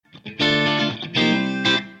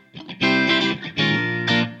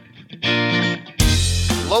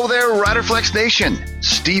Hello there, RiderFlex Nation.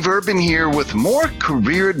 Steve Urban here with more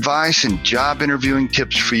career advice and job interviewing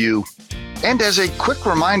tips for you. And as a quick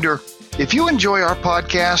reminder, if you enjoy our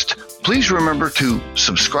podcast, please remember to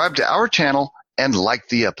subscribe to our channel and like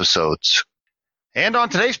the episodes. And on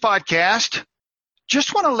today's podcast,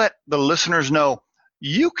 just want to let the listeners know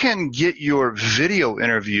you can get your video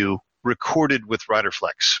interview recorded with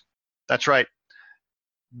RiderFlex. That's right.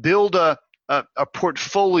 Build a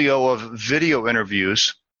portfolio of video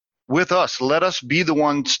interviews with us. Let us be the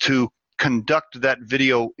ones to conduct that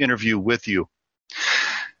video interview with you.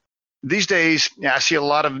 These days, I see a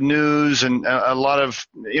lot of news and a lot of,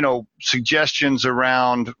 suggestions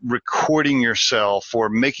around recording yourself or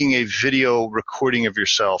making a video recording of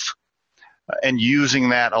yourself and using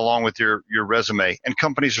that along with your resume. And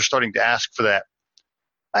companies are starting to ask for that.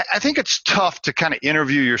 I think it's tough to kind of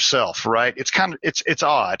interview yourself, right? It's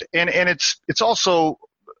odd. And it's also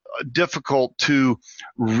difficult to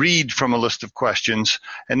read from a list of questions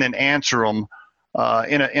and then answer them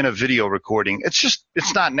in a video recording.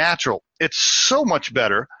 It's not natural. It's so much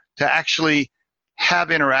better to actually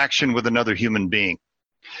have interaction with another human being.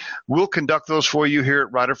 We'll conduct those for you here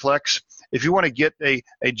at RiderFlex. If you want to get a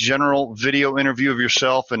general video interview of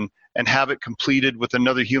yourself and have it completed with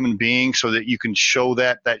another human being so that you can show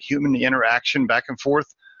that human interaction back and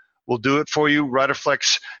forth, we'll do it for you.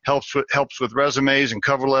 RiderFlex helps with resumes and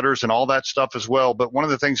cover letters and all that stuff as well. But one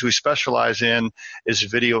of the things we specialize in is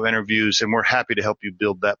video interviews, and we're happy to help you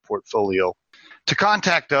build that portfolio. To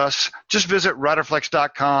contact us, just visit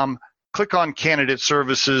riderflex.com, click on Candidate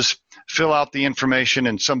Services, fill out the information,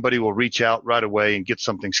 and somebody will reach out right away and get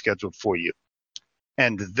something scheduled for you.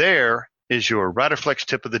 And there is your RiderFlex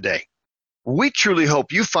tip of the day. We truly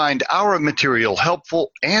hope you find our material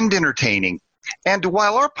helpful and entertaining. And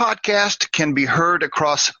while our podcast can be heard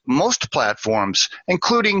across most platforms,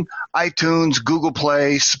 including iTunes, Google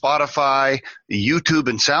Play, Spotify, YouTube,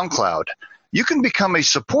 and SoundCloud, you can become a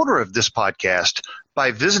supporter of this podcast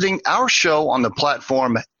by visiting our show on the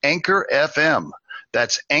platform Anchor FM.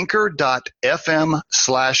 That's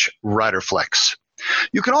anchor.fm/RiderFlex.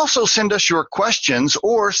 You can also send us your questions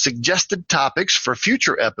or suggested topics for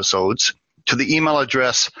future episodes to the email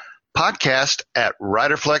address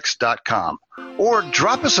podcast@riderflex.com or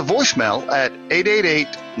drop us a voicemail at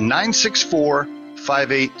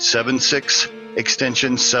 888-964-5876,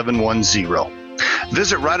 extension 710.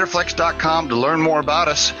 Visit riderflex.com to learn more about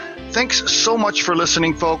us. Thanks so much for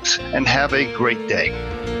listening, folks, and have a great day.